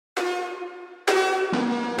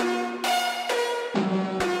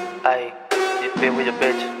Ay, deep it with your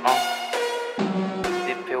bitch,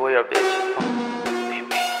 deep it with your bitch,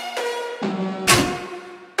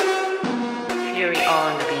 Fury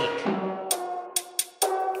on the beat.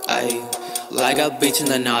 Ay, like a bitch in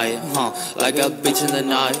the night, like a bitch in the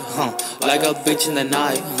night, like a bitch in the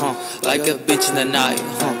night, like a bitch in the night,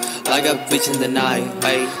 like a bitch in the night,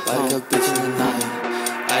 ay, like a bitch in the night,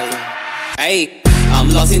 ay. I'm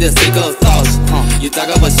lost in the circle of thoughts, You talk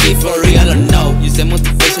about shit for real, I don't know. You say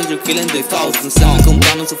motivation, you're killing the thoughts. And send me come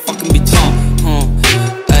down so fucking be tall,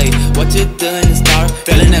 Hey, what you doing to start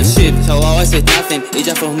feeling that shit? So I always say nothing, it's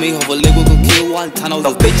just for me. Hopefully we could kill one ton of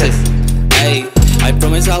those bitches. Hey, I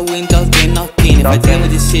promise I'll win those game knocking. If I deal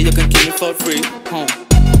with this shit, you can kill me for free,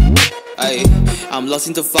 Ay, I'm lost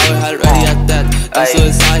into fire, already at that. I'm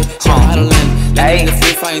suicide, so I don't land. Landing in the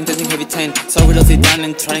free fire, intending heavy 10. So we don't sit down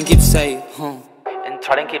and try and keep safe,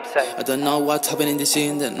 try and keep safe. I don't know what's happening this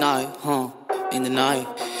in the night, in the night.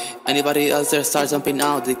 Anybody else there start jumping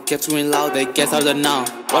out. They kept screaming loud, they get started now.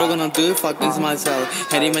 What I'm gonna do if I against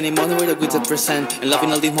myself? Hating many moments where the goods are present, and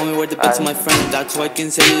loving all these moments where the best of my friend. That's why I can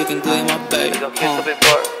say you can do it, my babe.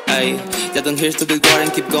 Ay, yeah, don't hear stupid word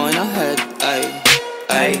and keep going ahead. Ay,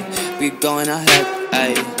 ay, keep going ahead.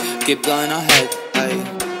 Ay, keep going ahead. Ay,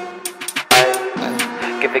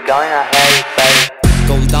 keep it going ahead, babe.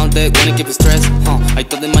 Go down there, wanna keep it stressed, I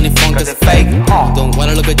thought the money phone cause it's fake, Don't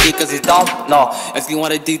wanna look at you cause it's dumb, no. Asking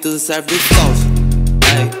what I did to deserve this toast,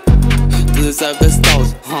 ay, to deserve this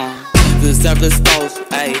toast, to deserve this toast,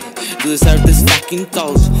 ay, to deserve this fucking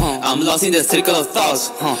toast, I'm lost in the circle of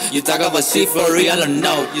thoughts, You talk about shit for real, I don't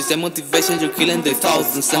know. You say motivation, you're killing the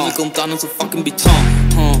thoughts. And send me come down so fucking be tongue,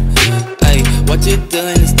 Ay, what you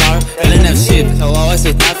doing to start feeling that shit? So I always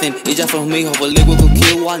say nothing, it's just for me. Hopefully we could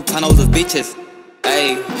kill one ton of those bitches.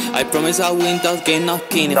 Ay, I promise I'll win those game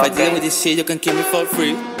knocking. If I deal with this shit, you can kill me for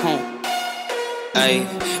free, Ay,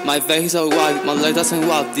 my face is so wide, my life doesn't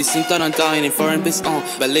walk. This seems that I'm dying in foreign beats,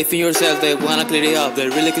 Believe in yourself, they wanna clear it up. They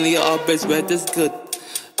really clean it up, it's red, that's good.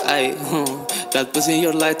 Ay, that pussy in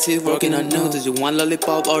your lights is working on you. Does you want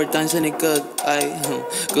lollipop or dancing it good? Ay,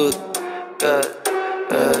 good, good,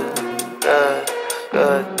 good, good,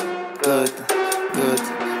 good, good, good,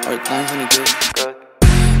 or dancing it good.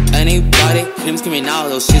 Anybody hear me screaming out,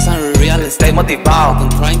 those shits aren't real, and stay motivated.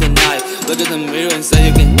 Don't cry in the night, look at the mirror and say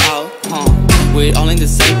you can out, We're all in the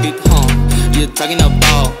same beat, You're talking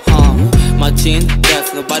about, my chin,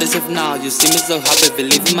 death, nobody's safe now. You see me so happy,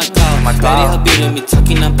 believe in my cloud. Ready how beauty me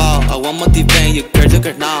talking about. I want motivate you, girl, you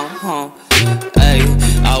girl now, Hey,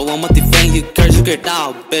 I want motivate you, girl, you girl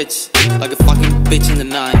now, bitch. Like a fucking bitch in the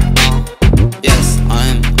night, Yes.